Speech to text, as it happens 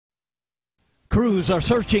Crews are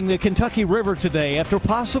searching the Kentucky River today after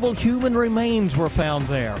possible human remains were found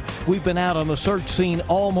there. We've been out on the search scene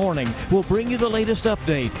all morning. We'll bring you the latest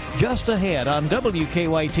update just ahead on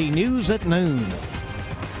WKYT News at noon.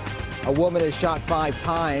 A woman is shot 5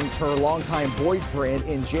 times. Her longtime boyfriend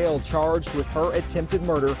in jail charged with her attempted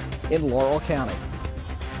murder in Laurel County.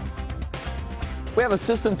 We have a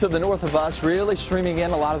system to the north of us really streaming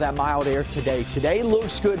in a lot of that mild air today. Today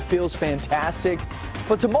looks good, feels fantastic,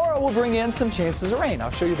 but tomorrow we'll bring in some chances of rain.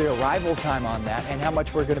 I'll show you the arrival time on that and how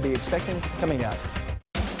much we're going to be expecting coming up.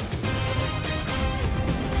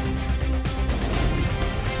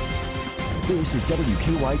 This is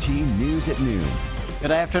WKYT News at noon.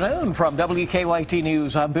 Good afternoon from WKYT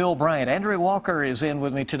News. I'm Bill Bryant. Andrea Walker is in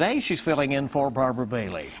with me today. She's filling in for Barbara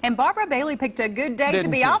Bailey. And Barbara Bailey picked a good day to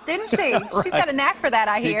be off, didn't she? Right. She's got a knack for that,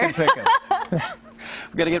 I hear. She can pick it.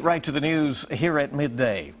 We're going to get right to the news here at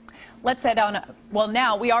midday. Let's head on. Well,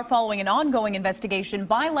 now we are following an ongoing investigation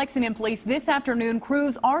by Lexington police. This afternoon,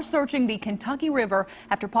 crews are searching the Kentucky River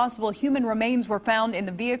after possible human remains were found in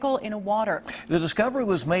the vehicle in the water. The discovery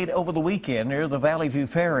was made over the weekend near the Valley View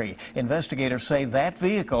Ferry. Investigators say that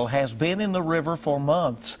vehicle has been in the river for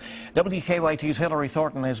months. WKYT's Hillary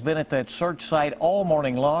Thornton has been at that search site all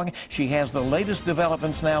morning long. She has the latest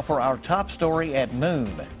developments now for our top story at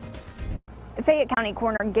noon. Fayette County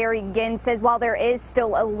Coroner Gary Ginn says while there is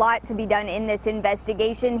still a lot to be done in this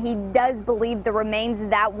investigation, he does believe the remains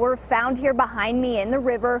that were found here behind me in the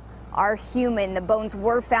river are human. The bones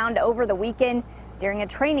were found over the weekend during a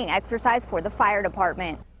training exercise for the fire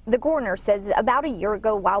department. The coroner says about a year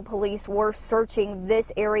ago, while police were searching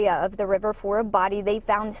this area of the river for a body, they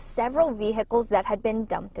found several vehicles that had been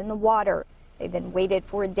dumped in the water. They then waited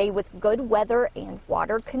for a day with good weather and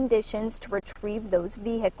water conditions to retrieve those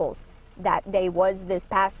vehicles. That day was this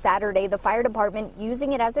past Saturday, the fire department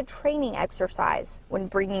using it as a training exercise. When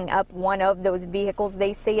bringing up one of those vehicles,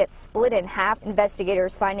 they say it split in half.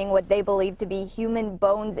 Investigators finding what they believe to be human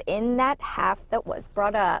bones in that half that was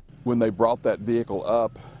brought up. When they brought that vehicle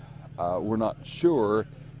up, we're not sure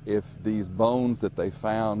if these bones that they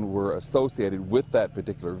found were associated with that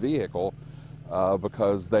particular vehicle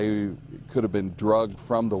because they could have been drugged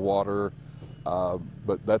from the water,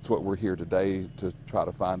 but that's what we're here today to try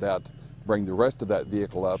to find out. Bring the rest of that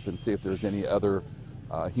vehicle up and see if there's any other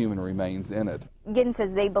human remains in it. Ginn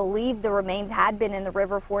says they believe the remains had been in the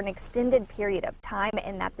river for an extended period of time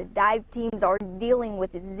and that the dive teams are dealing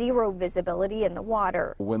with zero visibility in the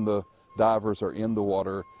water. When the divers are in the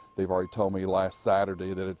water, they've already told me last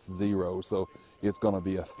Saturday that it's zero, so it's going to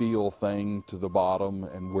be a feel thing to the bottom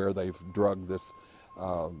and where they've drugged this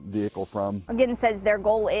vehicle from. Ginn says their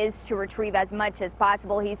goal is to retrieve as much as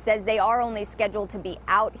possible. He says they are only scheduled to be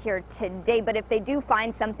out here today, but if they do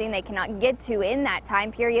find something they cannot get to in that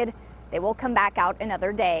time period, they will come back out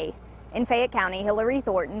another day. In Fayette County, Hillary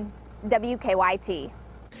Thornton, WKYT.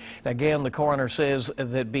 Again, the coroner says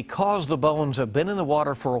that because the bones have been in the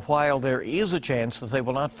water for a while, there is a chance that they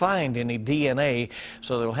will not find any DNA,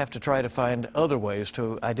 so they'll have to try to find other ways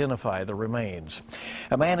to identify the remains.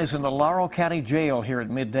 A man is in the Laurel County Jail here at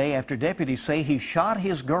midday after deputies say he shot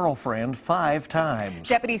his girlfriend 5 times.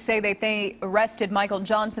 Deputies say they arrested Michael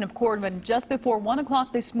Johnson of Corbin just before 1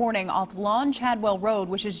 o'clock this morning off Lawn Chadwell Road,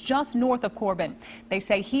 which is just north of Corbin. They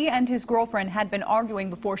say he and his girlfriend had been arguing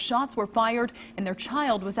before shots were fired and their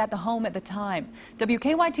child was at the home at the time.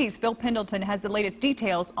 WKYT's Phil Pendleton has the latest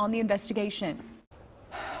details on the investigation.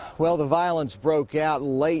 Well, the violence broke out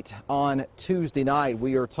late on Tuesday night.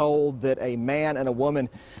 We are told that a man and a woman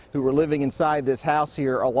who were living inside this house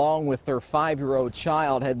here, along with their 5-year-old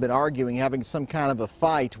child, had been arguing, having some kind of a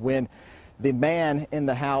fight, when the man in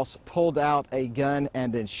the house pulled out a gun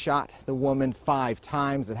and then shot the woman 5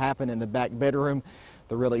 times. It happened in the back bedroom.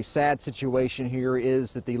 The really sad situation here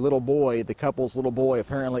is that the little boy, the couple's little boy,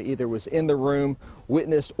 apparently either was in the room,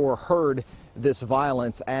 witnessed, or heard this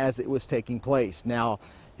violence as it was taking place. Now,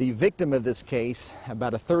 the victim of this case,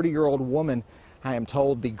 about a 30-year-old woman, I am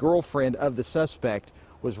told the girlfriend of the suspect,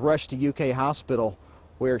 was rushed to UK Hospital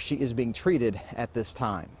where she is being treated at this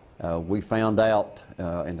time. We found out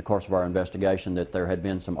in the course of our investigation that there had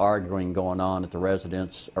been some arguing going on at the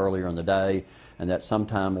residence earlier in the day, and that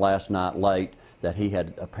sometime last night late that he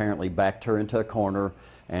had apparently backed her into a corner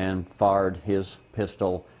and fired his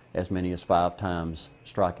pistol as many as 5 times,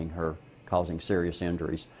 striking her, causing serious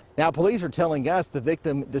injuries. Now, police are telling us the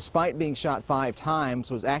victim, despite being shot 5 times,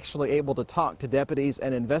 was actually able to talk to deputies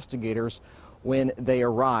and investigators when they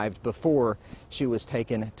arrived before she was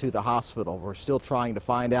taken to the hospital. We're still trying to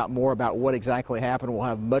find out more about what exactly happened. We'll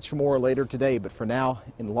have much more later today, but for now,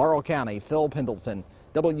 in Laurel County, Phil Pendleton,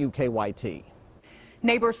 WKYT.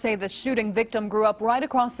 Neighbors say the shooting victim grew up right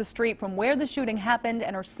across the street from where the shooting happened,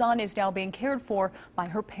 and her son is now being cared for by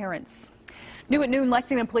her parents. New at noon,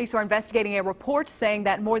 Lexington police are investigating a report saying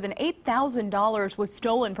that more than $8,000 was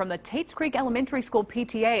stolen from the Tates Creek Elementary School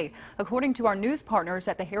PTA. According to our news partners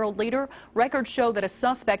at the Herald Leader, records show that a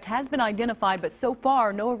suspect has been identified, but so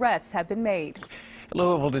far no arrests have been made. A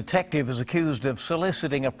Louisville detective is accused of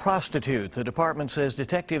soliciting a prostitute. The department says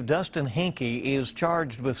Detective Dustin Hinkey is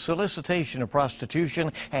charged with solicitation of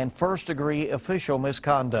prostitution and first-degree official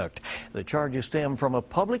misconduct. The charges stem from a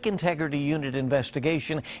Public Integrity Unit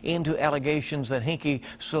investigation into allegations that Hinkey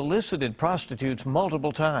solicited prostitutes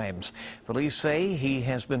multiple times. Police say he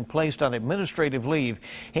has been placed on administrative leave.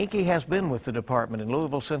 Hinkey has been with the department in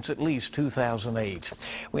Louisville since at least 2008.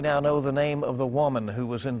 We now know the name of the woman who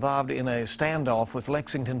was involved in a standoff with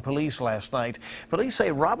Lexington police last night. Police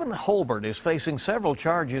say Robin Holbert is facing several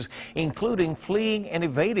charges, including fleeing and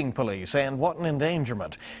evading police and wanton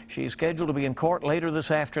endangerment. She's scheduled to be in court later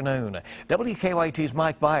this afternoon. WKYT's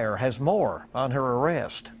Mike Byer has more on her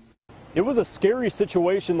arrest. It was a scary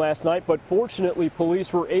situation last night, but fortunately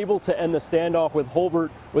police were able to end the standoff with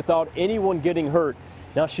Holbert without anyone getting hurt.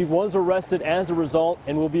 Now, she was arrested as a result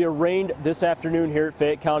and will be arraigned this afternoon here at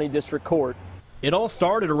Fayette County District Court. It all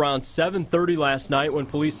started around 7:30 last night when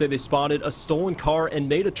police say they spotted a stolen car and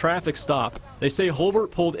made a traffic stop. They say Holbert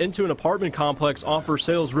pulled into an apartment complex off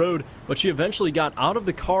Versailles Road, but she eventually got out of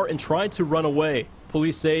the car and tried to run away.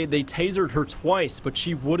 Police say they tasered her twice, but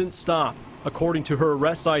she wouldn't stop. According to her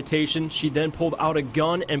arrest citation, she then pulled out a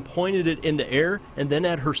gun and pointed it in the air and then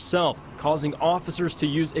at herself, causing officers to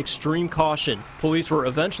use extreme caution. Police were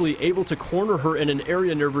eventually able to corner her in an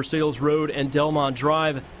area near Versailles Road and Delmont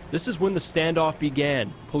Drive. This is when the standoff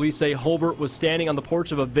began. Police say Holbert was standing on the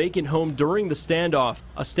porch of a vacant home during the standoff,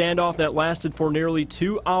 a standoff that lasted for nearly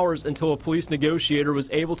 2 hours until a police negotiator was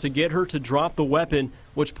able to get her to drop the weapon,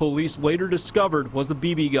 which police later discovered was a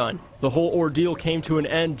BB gun. The whole ordeal came to an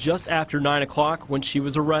end just after 9 o'clock when she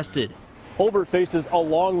was arrested. Holbert faces a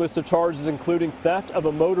long list of charges, including theft of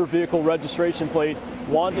a motor vehicle registration plate,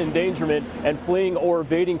 wanton endangerment, and fleeing or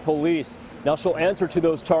evading police. Now, she'll answer to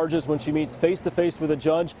those charges when she meets face-to-face with a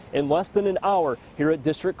judge in less than an hour here at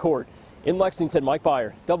District Court. In Lexington, Mike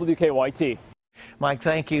Byer, WKYT. Mike,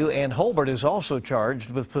 thank you. And Holbert is also charged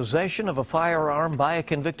with possession of a firearm by a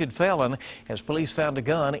convicted felon, as police found a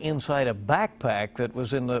gun inside a backpack that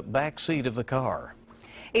was in the back seat of the car.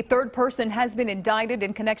 A third person has been indicted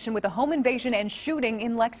in connection with a home invasion and shooting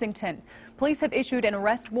in Lexington. Police have issued an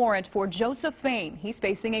arrest warrant for Joseph Fain. He's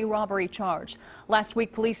facing a robbery charge. Last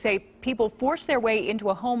week, police say people forced their way into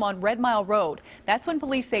a home on Red Mile Road. That's when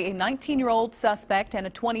police say a 19-year-old suspect and a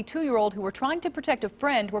 22-year-old who were trying to protect a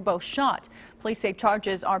friend were both shot. Police say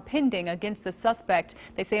charges are pending against the suspect.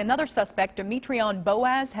 They say another suspect, Demetrion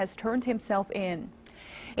Boaz, has turned himself in.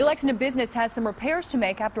 A Lexington business has some repairs to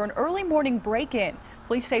make after an early morning break-in.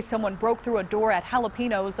 Police say someone broke through a door at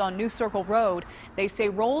Jalapenos on New Circle Road. They say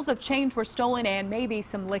rolls of change were stolen and maybe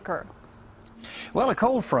some liquor. Well, a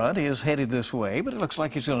cold front is headed this way, but it looks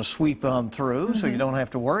like it's going to sweep on through, so you don't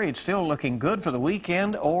have to worry. It's still looking good for the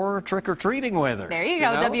weekend or trick-or-treating weather. There you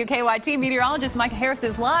go. WKYT meteorologist Mike Harris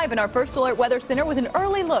is live in our First Alert Weather Center with an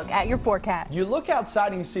early look at your forecast. You look outside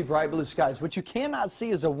and you see bright blue skies. What you cannot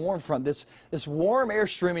see is a warm front, this warm air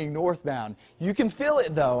streaming northbound. You can feel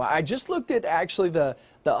it, though. I just looked at actually the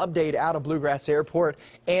update out of Bluegrass Airport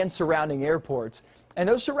and surrounding airports. And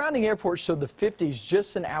those surrounding airports showed the 50s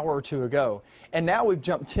just an hour or two ago. And now we've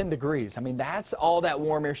jumped 10 degrees. I mean, that's all that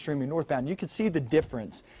warm air streaming northbound. You can see the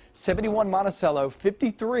difference. 71 Monticello,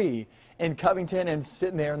 53 in Covington, and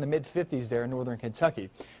sitting there in the mid-50s there in northern Kentucky.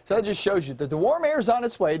 So that just shows you that the warm air is on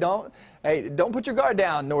its way. Don't put your guard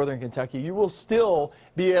down, northern Kentucky. You will still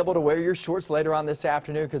be able to wear your shorts later on this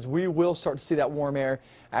afternoon, because we will start to see that warm air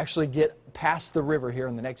actually get past the river here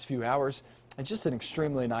in the next few hours. It's just an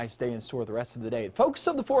extremely nice day in store the rest of the day. The focus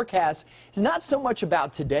of the forecast is not so much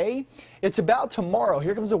about today, it's about tomorrow.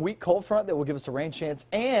 Here comes a weak cold front that will give us a rain chance,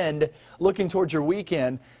 and looking towards your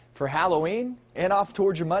weekend for Halloween and off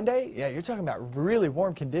towards your Monday. Yeah, you're talking about really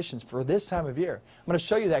warm conditions for this time of year. I'm going to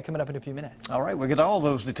show you that coming up in a few minutes. All right, we'll get all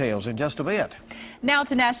those details in just a bit. Now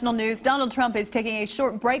to national news. Donald Trump is taking a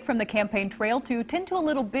short break from the campaign trail to tend to a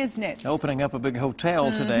little business. Opening up a big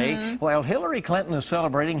hotel today, while Hillary Clinton is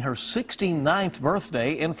celebrating her 69th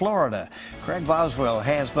birthday in Florida. Craig Boswell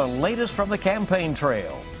has the latest from the campaign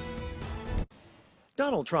trail.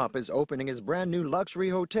 Donald Trump is opening his brand new luxury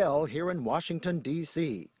hotel here in Washington,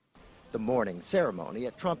 D.C. The morning ceremony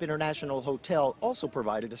at Trump International Hotel also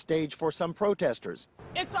provided a stage for some protesters.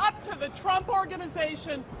 It's up to the Trump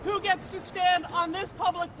Organization who gets to stand on this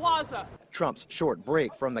public plaza. Trump's short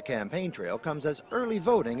break from the campaign trail comes as early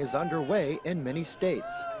voting is underway in many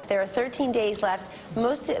states. There are 13 days left.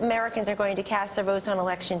 Most Americans are going to cast their votes on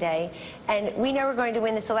Election Day, and we know we're going to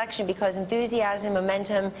win this election because enthusiasm,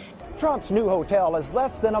 momentum. Trump's new hotel is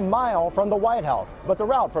less than a mile from the White House, but the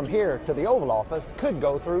route from here to the Oval Office could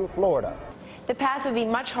go through Florida. The path would be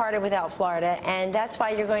much harder without Florida, and that's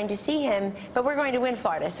why you're going to see him, but we're going to win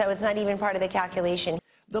Florida, so it's not even part of the calculation.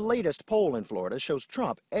 The latest poll in Florida shows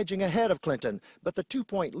Trump edging ahead of Clinton, but the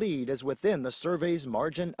 2-point lead is within the survey's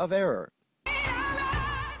margin of error.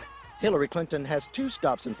 Hillary Clinton has 2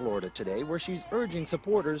 stops in Florida today where she's urging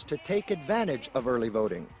supporters to take advantage of early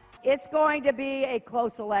voting. It's going to be a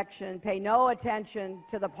close election. Pay no attention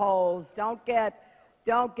to the polls. Don't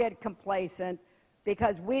get complacent,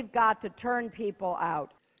 because we've got to turn people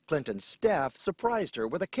out. Clinton's staff surprised her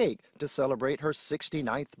with a cake to celebrate her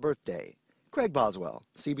 69th birthday. Craig Boswell,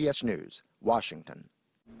 CBS News, Washington.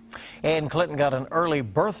 And Clinton got an early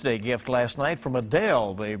birthday gift last night from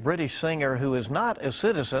Adele. The British singer, who is not a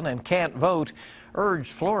citizen and can't vote,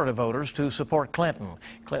 urged Florida voters to support Clinton.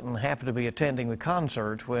 Clinton happened to be attending the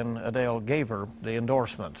concert when Adele gave her the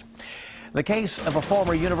endorsement. The case of a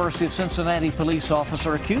former University of Cincinnati police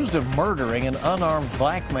officer accused of murdering an unarmed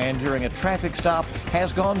black man during a traffic stop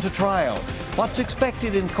has gone to trial. What's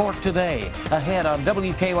expected in court today? Ahead on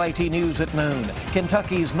WKYT News at noon,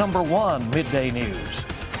 Kentucky's #1 midday news.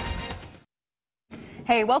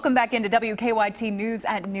 Hey, welcome back into WKYT News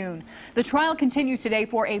at noon. The trial continues today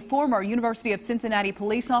for a former University of Cincinnati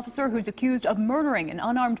police officer who's accused of murdering an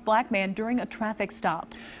unarmed black man during a traffic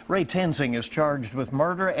stop. Ray Tenzing is charged with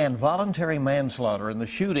murder and voluntary manslaughter in the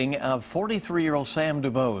shooting of 43-year-old Sam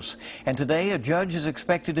DuBose. And today, a judge is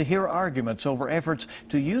expected to hear arguments over efforts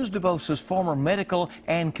to use DuBose's former medical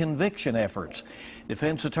and conviction efforts.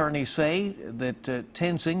 Defense attorneys say that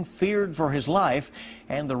Tenzing feared for his life,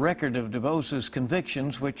 and the record of DuBose's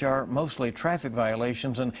convictions, which are mostly traffic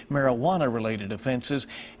violations and marijuana-related offenses,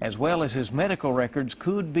 as well as his medical records,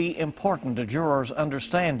 could be important to jurors'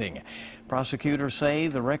 understanding. Prosecutors say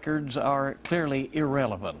the records are clearly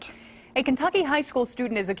irrelevant. A Kentucky high school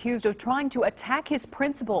student is accused of trying to attack his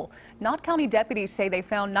principal. Knott County deputies say they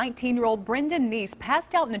found 19-year-old Brendan Neese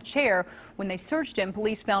passed out in a chair. When they searched him,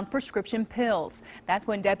 police found prescription pills. That's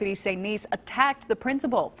when deputies say Neese attacked the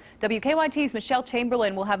principal. WKYT's Michelle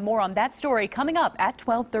Chamberlain will have more on that story coming up at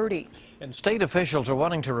 12:30. And state officials are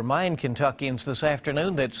wanting to remind Kentuckians this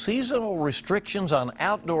afternoon that seasonal restrictions on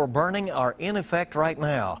outdoor burning are in effect right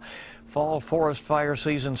now. Fall forest fire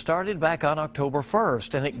season started back on October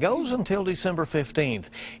 1st, and it goes until December 15th.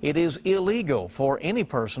 It is illegal for any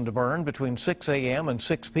person to burn between 6 a.m. and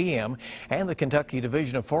 6 p.m., and the Kentucky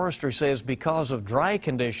Division of Forestry says because of dry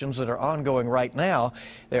conditions that are ongoing right now,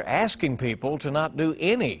 they're asking people to not do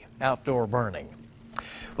any outdoor burning.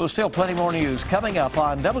 Well, still plenty more news coming up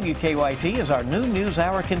on WKYT as our noon news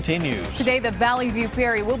hour continues. Today, the Valley View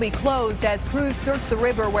Ferry will be closed as crews search the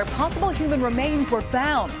river where possible human remains were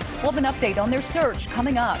found. We'll have an update on their search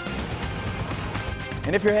coming up.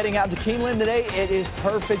 And if you're heading out to Keeneland today, it is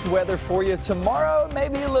perfect weather for you. Tomorrow,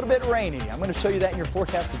 maybe a little bit rainy. I'm going to show you that in your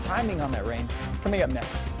forecast, the timing on that rain, coming up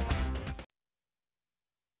next.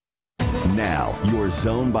 Now, your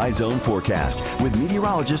zone-by-zone forecast with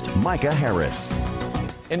meteorologist Micah Harris.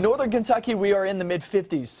 In northern Kentucky, we are in the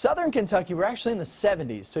mid-50s. Southern Kentucky, we're actually in the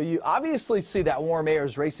 70s. So you obviously see that warm air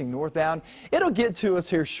is racing northbound. It'll get to us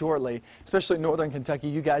here shortly, especially northern Kentucky.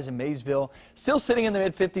 You guys in Maysville, still sitting in the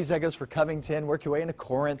mid-50s. That goes for Covington. Work your way into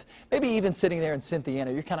Corinth. Maybe even sitting there in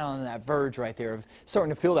Cynthiana. You're kind of on that verge right there of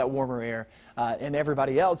starting to feel that warmer air. And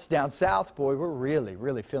everybody else down south, boy, we're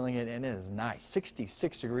really feeling it, and it is nice.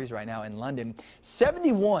 66 degrees right now in London,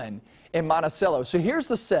 71 in Monticello. So here's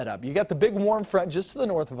the setup. You got the big warm front just to the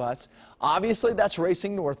north of us. Obviously, that's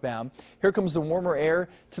racing northbound. Here comes the warmer air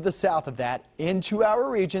to the south of that into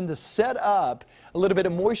our region to set up a little bit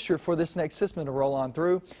of moisture for this next system to roll on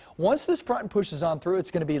through. Once this front pushes on through,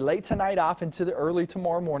 it's going to be late tonight off into the early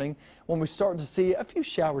tomorrow morning when we start to see a few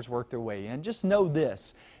showers work their way in. Just know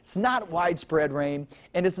this. It's not widespread rain,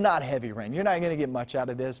 and it's not heavy rain. You're not going to get much out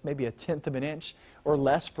of this, maybe 1/10 of an inch or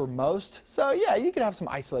less for most. So, yeah, you could have some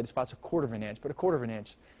isolated spots, 1/4 of an inch, but 1/4 of an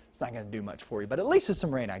inch, it's not going to do much for you. But at least it's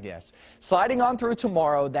some rain, I guess. Sliding on through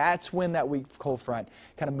tomorrow, that's when that weak cold front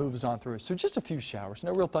kind of moves on through. So just a few showers.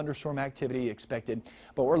 No real thunderstorm activity expected,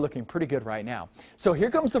 but we're looking pretty good right now. So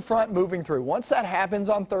here comes the front moving through. Once that happens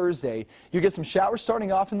on Thursday, you get some showers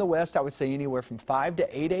starting off in the west, I would say anywhere from 5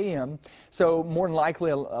 to 8 a.m. So more than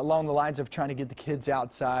likely along the lines of trying to get the kids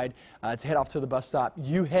outside to head off to the bus stop.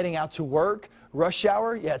 You heading out to work, rush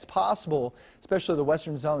hour, yeah, it's possible, especially the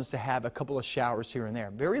western zones, to have a couple of showers here and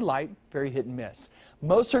there. Very light, very hit and miss.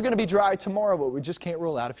 Most are going to be dry tomorrow, but we just can't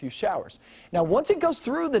rule out a few showers. Now, once it goes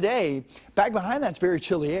through the day, back behind that's very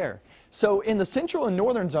chilly air. So in the central and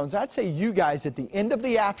northern zones, I'd say you guys at the end of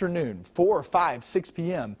the afternoon, 4, 5, 6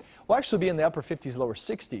 p.m., will actually be in the upper 50s, lower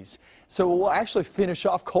 60s. So we'll actually finish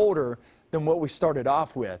off colder than what we started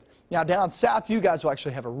off with. Now down south, you guys will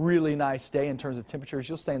actually have a really nice day in terms of temperatures.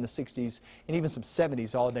 You'll stay in the 60s and even some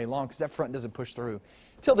 70s all day long because that front doesn't push through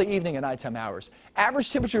till the evening and nighttime hours.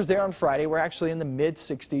 Average temperatures there on Friday, we're actually in the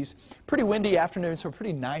mid-60s. Pretty windy afternoon, so a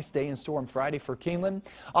pretty nice day in store on Friday for Keeneland.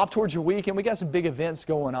 Off towards your weekend, we got some big events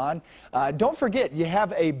going on. Don't forget, you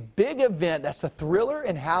have a big event. That's the Thriller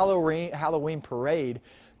and Halloween Parade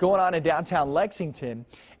going on in downtown Lexington.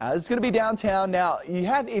 It's going to be downtown. Now, you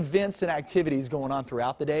have events and activities going on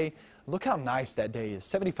throughout the day. Look how nice that day is.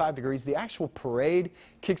 75 degrees. The actual parade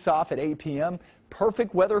kicks off at 8 p.m.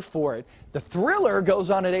 Perfect weather for it. The Thriller goes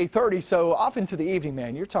on at 8:30, so off into the evening,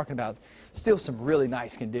 man, you're talking about still some really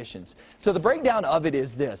nice conditions. So the breakdown of it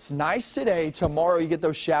is this. Nice today. Tomorrow you get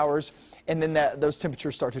those showers, and then those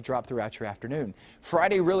temperatures start to drop throughout your afternoon.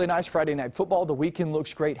 Friday, really nice. Friday night football. The weekend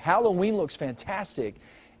looks great. Halloween looks fantastic.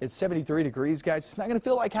 It's 73 degrees, guys. It's not going to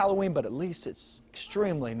feel like Halloween, but at least it's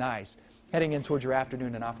extremely nice. Heading in towards your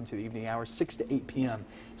afternoon and off into the evening hours, 6 to 8 p.m.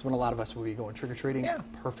 is when a lot of us will be going trick-or-treating. Yeah.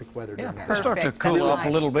 Perfect weather during that. It'll start to cool off a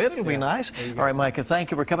little bit. It'll be nice. All right, Micah, thank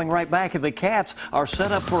you. We're coming right back. The Cats are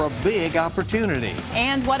set up for a big opportunity.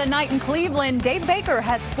 And what a night in Cleveland. Dave Baker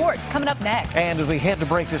has sports coming up next. And as we head to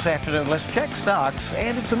break this afternoon, let's check stocks.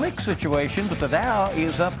 And it's a mixed situation, but the Dow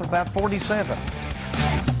is up about 47.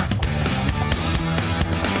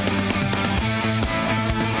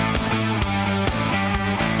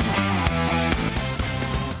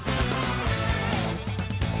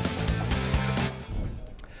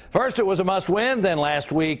 First, it was a must-win. Then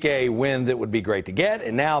last week, a win that would be great to get.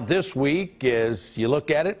 And now this week, as you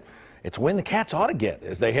look at it, it's a win the Cats ought to get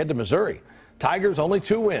as they head to Missouri. Tigers only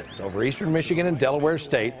 2 wins over Eastern Michigan and Delaware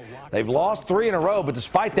State. They've lost 3 in a row, but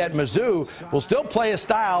despite that, Mizzou will still play a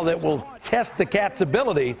style that will test the Cats'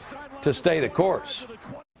 ability to stay the course.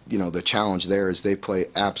 You know, the challenge there is they play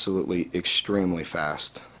absolutely extremely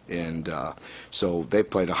fast. And so they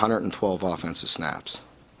played 112 offensive snaps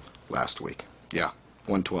last week. Yeah.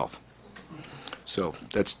 112. So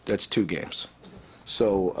that's 2 games.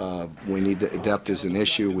 So we need depth is an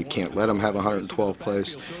issue. We can't let them have 112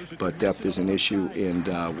 plays, but depth is an issue, and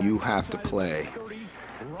you have to play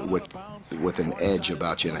with an edge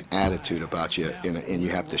about you and an attitude about you, and you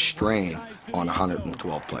have to strain on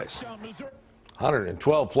 112 plays.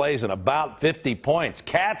 112 plays and about 50 points.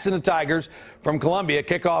 Cats and the Tigers from Columbia.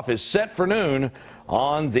 Kickoff is set for noon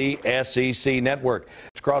on the SEC network.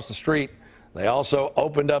 It's across the street. They also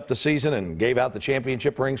opened up the season and gave out the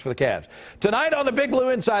championship rings for the Cavs. Tonight on the Big Blue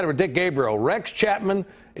Insider with Dick Gabriel, Rex Chapman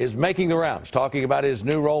is making the rounds, talking about his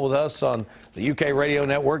new role with us on the UK radio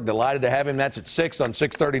network. Delighted to have him. That's at 6 on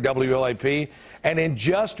 630 WLAP. And in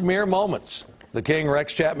just mere moments, the King,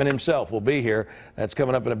 Rex Chapman himself, will be here. That's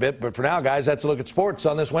coming up in a bit. But for now, guys, that's a look at sports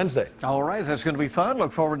on this Wednesday. All right, that's going to be fun.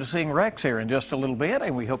 Look forward to seeing Rex here in just a little bit,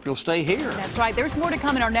 and we hope you'll stay here. That's right. There's more to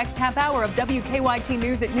come in our next half hour of WKYT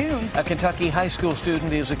News at noon. A Kentucky high school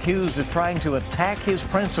student is accused of trying to attack his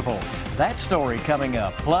principal. That story coming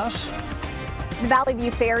up. Plus, the Valley View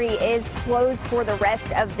Ferry is closed for the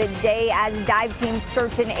rest of the day as dive teams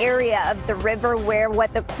search an area of the river where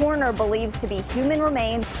what the coroner believes to be human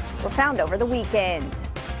remains were found over the weekend.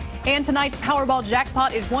 And tonight's Powerball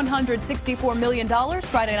jackpot is $164 million.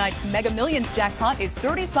 Friday night's Mega Millions jackpot is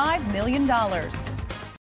 $35 million.